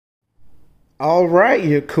All right,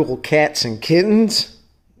 you cool cats and kittens.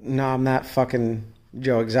 No, I'm not fucking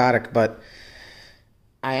Joe Exotic, but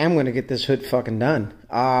I am going to get this hood fucking done.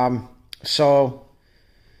 So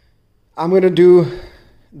I'm going to do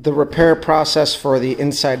the repair process for the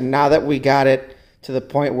inside now that we got it to the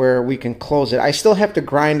point where we can close it. I still have to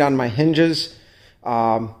grind on my hinges.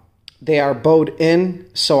 They are bowed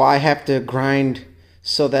in, so I have to grind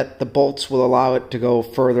so that the bolts will allow it to go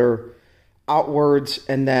further outwards,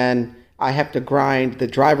 and then I have to grind the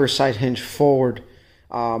driver's side hinge forward.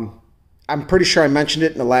 I'm pretty sure I mentioned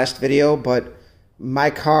it in the last video, but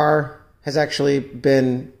my car has actually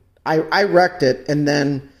been, I wrecked it, and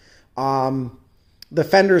then the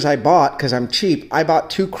fenders I bought, because I'm cheap, I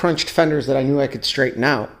bought two crunched fenders that I knew I could straighten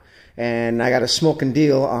out. And I got a smoking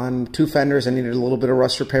deal on two fenders. I needed a little bit of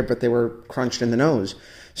rust repair, but they were crunched in the nose.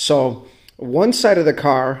 So one side of the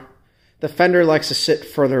car, the fender likes to sit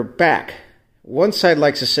further back. One side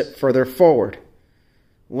likes to sit further forward.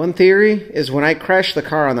 One theory is when I crashed the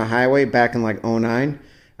car on the highway back in like '09,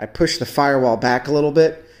 I pushed the firewall back a little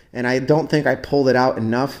bit, and I don't think I pulled it out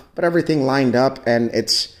enough, but everything lined up, and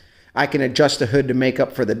I can adjust the hood to make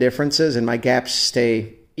up for the differences, and my gaps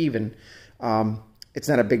stay even. It's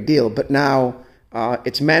not a big deal, but now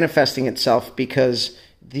it's manifesting itself because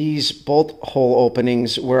these bolt hole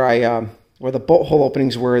openings where the bolt hole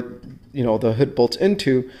openings where the hood bolts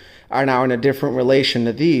into are now in a different relation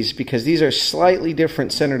to these, because these are slightly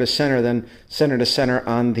different center to center than center to center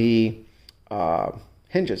on the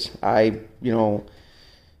hinges. I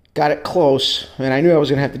got it close, and I knew I was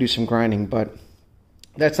gonna have to do some grinding, but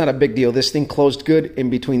that's not a big deal. This thing closed good in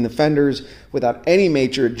between the fenders without any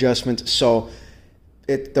major adjustments, so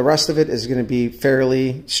the rest of it is going to be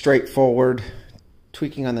fairly straightforward,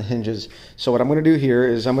 tweaking on the hinges. So what I'm going to do here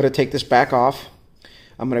is I'm going to take this back off.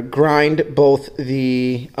 I'm going to grind both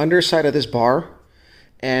the underside of this bar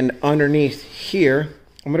and underneath here.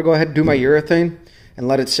 I'm going to go ahead and do my urethane and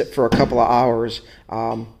let it sit for a couple of hours.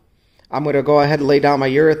 I'm going to go ahead and lay down my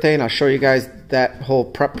urethane. I'll show you guys that whole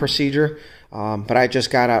prep procedure. But I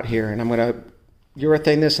just got out here, and I'm going to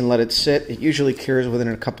urethane this and let it sit. It usually cures within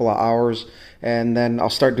a couple of hours, and then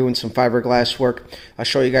I'll start doing some fiberglass work. I'll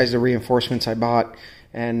show you guys the reinforcements I bought,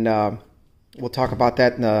 and we'll talk about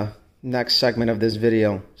that in the next segment of this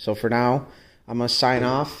video. So for now, I'm going to sign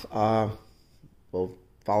off. We'll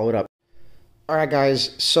follow it up. Alright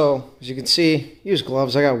guys, so as you can see, use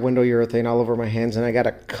gloves. I got window urethane all over my hands, and I got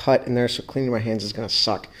a cut in there, so cleaning my hands is going to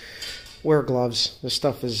suck. Wear gloves. This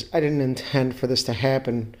stuff is, I didn't intend for this to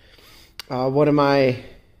happen. One of my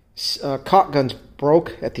caulk guns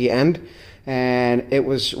broke at the end, and it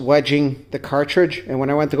was wedging the cartridge, and when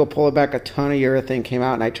I went to go pull it back, a ton of urethane came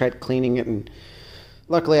out, and I tried cleaning it, and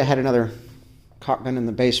luckily I had another caulk gun in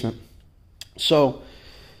the basement. So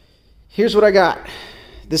here's what I got.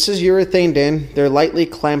 This is urethaned in. They're lightly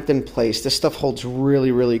clamped in place. This stuff holds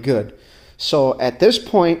really, really good. So at this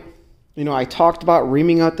point, I talked about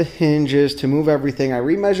reaming out the hinges to move everything. I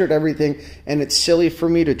remeasured everything, and it's silly for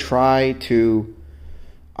me to try to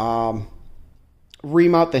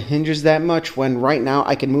ream out the hinges that much when right now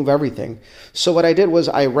I can move everything. So what I did was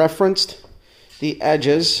I referenced the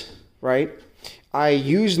edges, right? I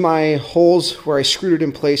used my holes where I screwed it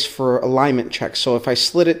in place for alignment checks. So if I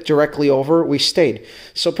slid it directly over, we stayed.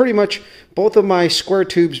 So pretty much both of my square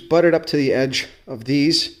tubes butted up to the edge of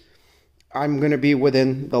these. I'm going to be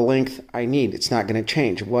within the length I need. It's not going to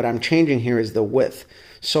change. What I'm changing here is the width.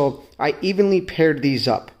 So I evenly paired these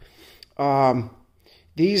up.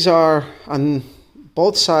 These are on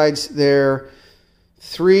both sides. They're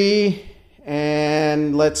 3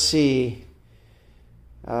 and let's see.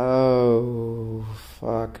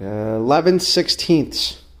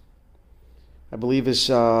 11/16. I believe is,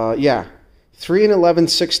 yeah. 3 and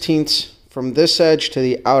 11/16 from this edge to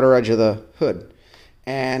the outer edge of the hood.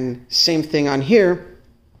 And same thing on here.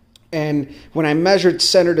 And when I measured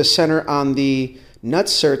center to center on the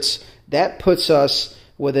nutserts, that puts us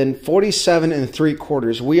within 47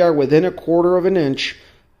 3/4. We are within 1/4 of an inch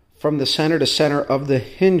from the center to center of the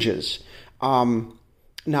hinges.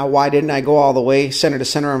 Now, why didn't I go all the way center to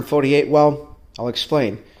center on 48? Well, I'll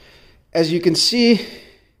explain. As you can see,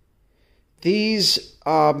 these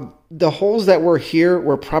the holes that were here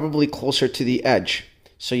were probably closer to the edge.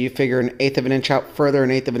 So you figure 1/8 of an inch out further,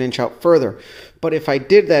 1/8 of an inch out further. But if I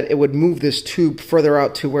did that, it would move this tube further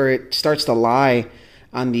out to where it starts to lie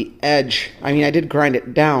on the edge. I mean, I did grind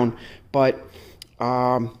it down, but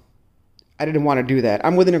I didn't want to do that.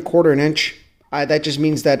 I'm within 1/4 inch. That just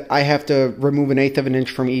means that I have to remove 1/8 of an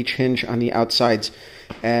inch from each hinge on the outsides.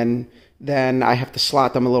 And then I have to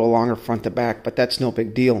slot them a little longer front to back, but that's no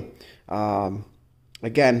big deal.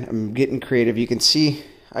 Again, I'm getting creative. You can see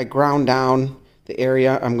I ground down the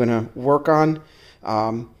area I'm going to work on.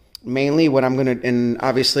 Mainly what I'm going to, and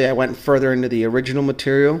obviously I went further into the original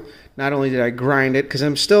material. Not only did I grind it, because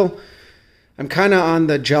I'm kind of on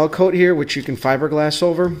the gel coat here, which you can fiberglass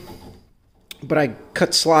over. But I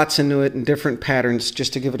cut slots into it in different patterns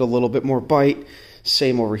just to give it a little bit more bite.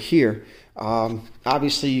 Same over here.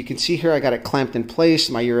 Obviously you can see here I got it clamped in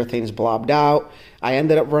place. My urethane's blobbed out. I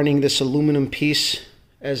ended up running this aluminum piece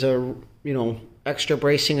as a, extra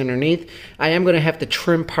bracing underneath. I am going to have to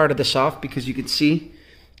trim part of this off because you can see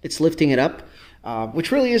it's lifting it up,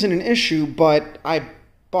 which really isn't an issue, but I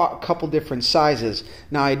bought a couple different sizes.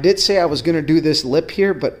 Now I did say I was going to do this lip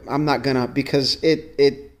here, but I'm not going to because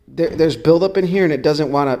there's buildup in here and it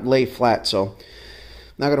doesn't want to lay flat, so I'm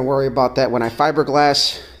not going to worry about that. When I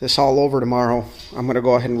fiberglass this all over tomorrow, I'm going to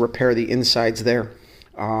go ahead and repair the insides there.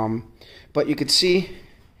 But you can see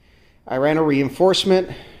I ran a reinforcement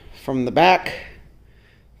from the back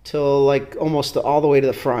till like almost all the way to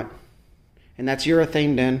the front. And that's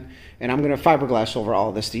urethaned in, and I'm going to fiberglass over all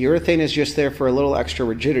of this. The urethane is just there for a little extra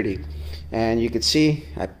rigidity. And you can see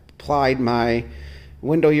I applied my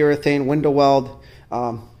window urethane, window weld.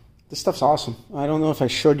 This stuff's awesome. I don't know if I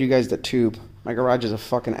showed you guys the tube. My garage is a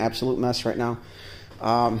fucking absolute mess right now.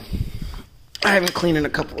 I haven't cleaned in a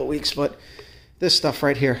couple of weeks, but this stuff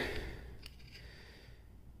right here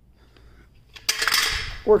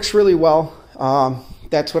works really well.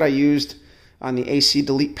 That's what I used on the AC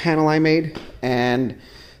delete panel I made, and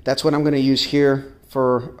that's what I'm going to use here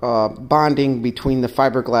for bonding between the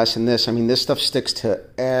fiberglass and this. I mean, this stuff sticks to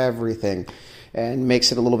everything and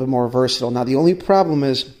makes it a little bit more versatile. Now, the only problem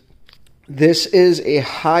is this is a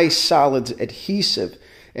high solids adhesive,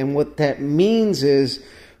 and what that means is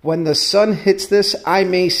when the sun hits this, I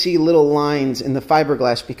may see little lines in the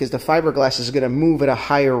fiberglass because the fiberglass is going to move at a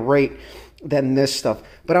higher rate than this stuff.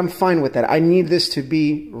 But I'm fine with that. I need this to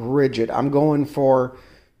be rigid. I'm going for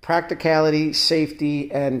practicality,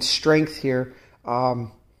 safety, and strength here.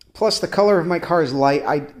 Plus, the color of my car is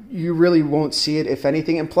light. You really won't see it, if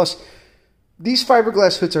anything. And plus, these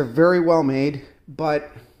fiberglass hoods are very well made, but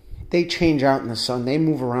they change out in the sun. They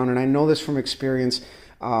move around, and I know this from experience.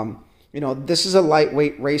 This is a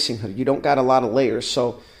lightweight racing hood. You don't got a lot of layers,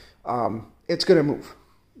 so it's going to move.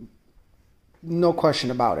 No question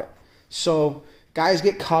about it. So guys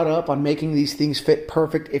get caught up on making these things fit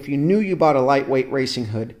perfect. If you knew you bought a lightweight racing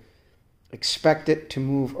hood, expect it to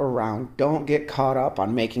move around. Don't get caught up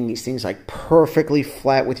on making these things like perfectly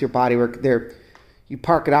flat with your bodywork. You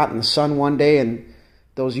park it out in the sun one day and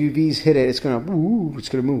those UVs hit it, it's gonna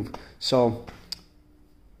move. So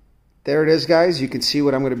there it is, guys. You can see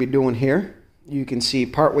what I'm going to be doing here. You can see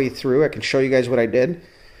partway through. I can show you guys what I did.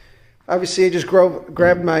 Obviously, I just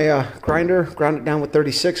grabbed my grinder, ground it down with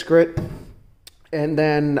 36 grit, and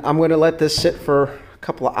then I'm going to let this sit for a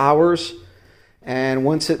couple of hours. And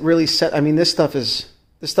once it really set, I mean, this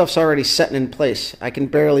stuff's already setting in place. I can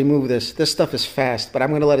barely move this. This stuff is fast, but I'm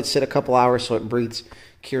going to let it sit a couple hours so it breathes,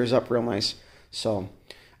 cures up real nice. So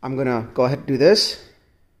I'm going to go ahead and do this.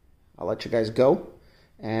 I'll let you guys go,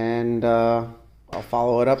 and I'll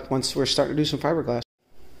follow it up once we're starting to do some fiberglass.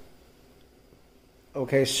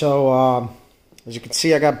 Okay, so as you can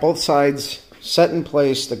see, I got both sides set in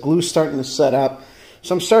place. The glue's starting to set up.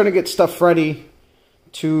 So I'm starting to get stuff ready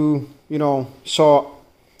to, so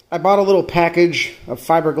I bought a little package of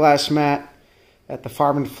fiberglass mat at the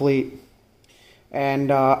Farm and Fleet. And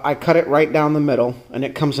I cut it right down the middle, and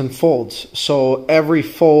it comes in folds. So every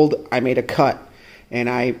fold, I made a cut.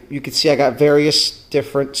 And you can see I got various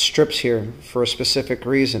different strips here for a specific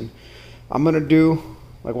reason. I'm going to do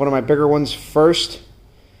like one of my bigger ones first,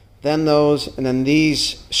 then those, and then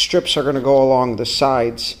these strips are going to go along the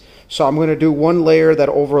sides. So I'm going to do one layer that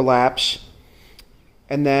overlaps,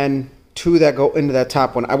 and then two that go into that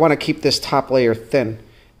top one. I want to keep this top layer thin.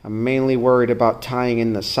 I'm mainly worried about tying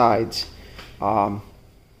in the sides.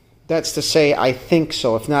 That's to say, I think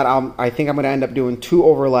so. If not, I think I'm going to end up doing two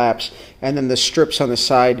overlaps, and then the strips on the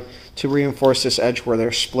side to reinforce this edge where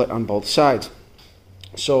they're split on both sides.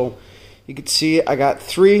 So you can see I got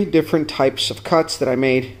 3 different types of cuts that I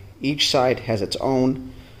made. Each side has its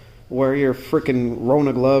own. Wear your freaking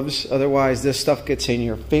Rona gloves, otherwise this stuff gets in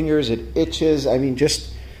your fingers, it itches. I mean,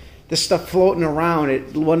 just this stuff floating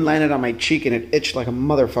around, one landed on my cheek and it itched like a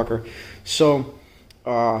motherfucker. So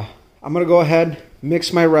I'm going to go ahead,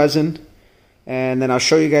 mix my resin, and then I'll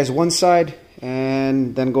show you guys one side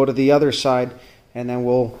and then go to the other side, and then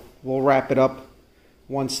we'll wrap it up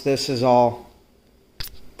once this is all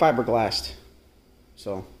fiberglassed.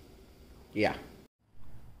 So yeah.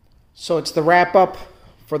 So it's the wrap up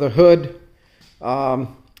for the hood. As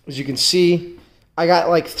you can see, I got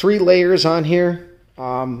like 3 layers on here.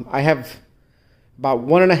 I have about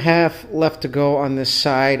 1.5 left to go on this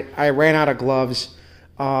side. I ran out of gloves,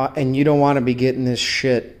 and you don't want to be getting this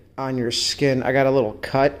shit on your skin. I got a little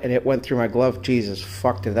cut, and it went through my glove. Jesus,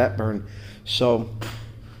 fuck, did that burn. So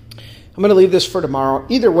I'm going to leave this for tomorrow.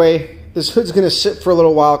 Either way, this hood's going to sit for a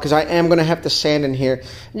little while because I am going to have to sand in here.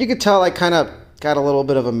 And you can tell I kind of got a little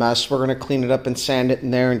bit of a mess. We're going to clean it up and sand it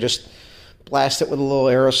in there and just blast it with a little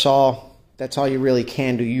aerosol. That's all you really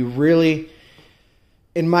can do. You really,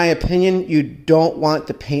 in my opinion, you don't want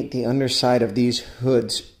to paint the underside of these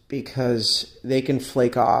hoods because they can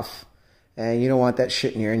flake off. And you don't want that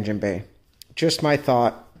shit in your engine bay. Just my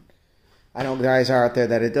thought. I know guys are out there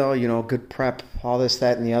that, oh, you know, good prep, all this,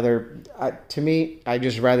 that, and the other. To me, I'd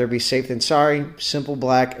just rather be safe than sorry. Simple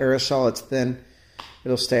black aerosol. It's thin.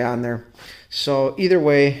 It'll stay on there. So either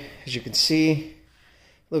way, as you can see, it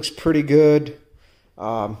looks pretty good.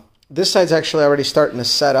 This side's actually already starting to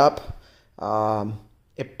set up. I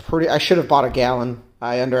should have bought a gallon.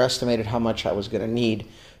 I underestimated how much I was going to need.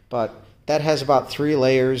 But that has about 3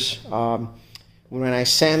 layers. When I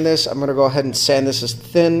sand this, I'm going to go ahead and sand this as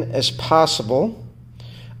thin as possible,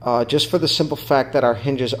 just for the simple fact that our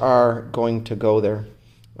hinges are going to go there.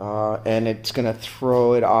 And it's going to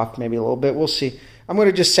throw it off maybe a little bit. We'll see. I'm going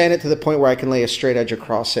to just sand it to the point where I can lay a straight edge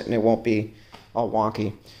across it and it won't be all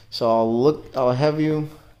wonky. So I'll have you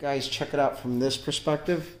guys check it out from this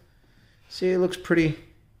perspective. See, it looks pretty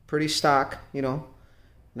stock, you know,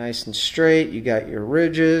 nice and straight. You got your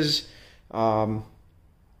ridges. I'm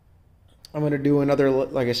going to do another,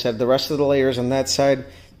 like I said, the rest of the layers on that side.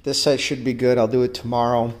 This side should be good. I'll do it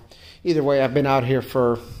tomorrow. Either way, I've been out here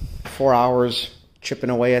for 4 hours chipping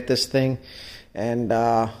away at this thing. And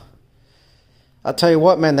I'll tell you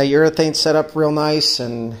what, man, the urethane's set up real nice,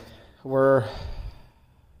 and I'm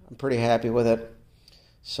pretty happy with it.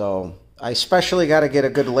 So I especially got to get a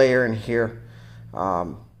good layer in here,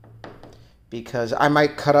 because I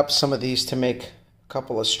might cut up some of these to make a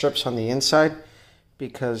couple of strips on the inside,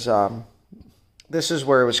 because this is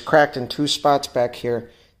where it was cracked in 2 spots back here.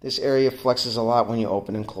 This area flexes a lot when you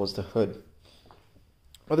open and close the hood.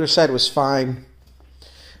 Other side was fine.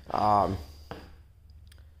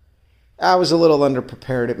 I was a little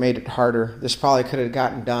underprepared. It made it harder. This probably could have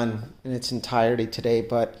gotten done in its entirety today,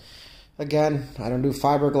 but again, I don't do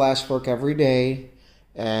fiberglass work every day,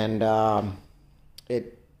 and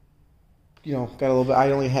it, you know, got a little bit.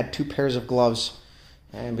 I only had 2 pairs of gloves,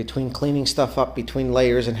 and between cleaning stuff up between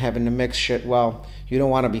layers and having to mix shit, well, you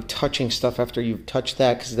don't want to be touching stuff after you've touched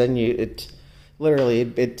that, because then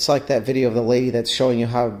it's like that video of the lady that's showing you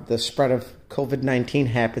how the spread of COVID-19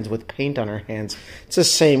 happens with paint on her hands. It's the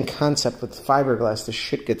same concept with fiberglass. The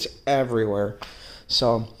shit gets everywhere.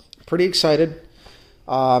 So, pretty excited.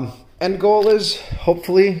 End goal is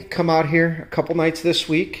hopefully come out here a couple nights this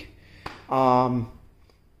week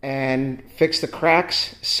and fix the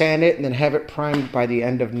cracks, sand it, and then have it primed by the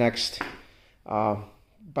end of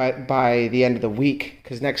by the end of the week.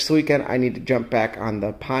 Because next weekend I need to jump back on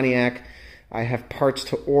the Pontiac. I have parts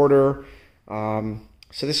to order.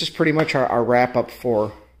 So this is pretty much our wrap-up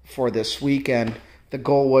for this weekend. The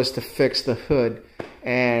goal was to fix the hood,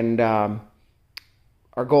 and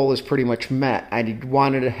our goal is pretty much met. I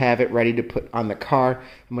wanted to have it ready to put on the car.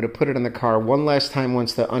 I'm going to put it on the car one last time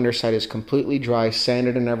once the underside is completely dry,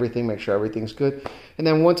 sanded and everything, make sure everything's good. And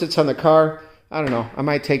then once it's on the car, I don't know, I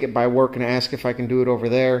might take it by work and ask if I can do it over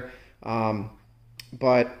there.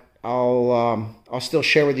 But I'll still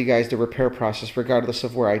share with you guys the repair process regardless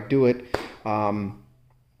of where I do it.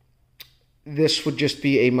 This would just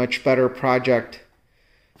be a much better project.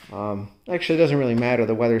 Actually, it doesn't really matter.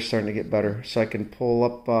 The weather's starting to get better, so I can pull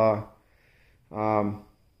out the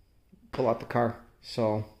car.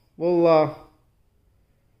 So we'll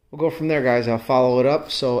go from there, guys. I'll follow it up.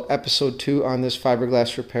 So episode 2 on this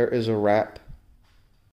fiberglass repair is a wrap.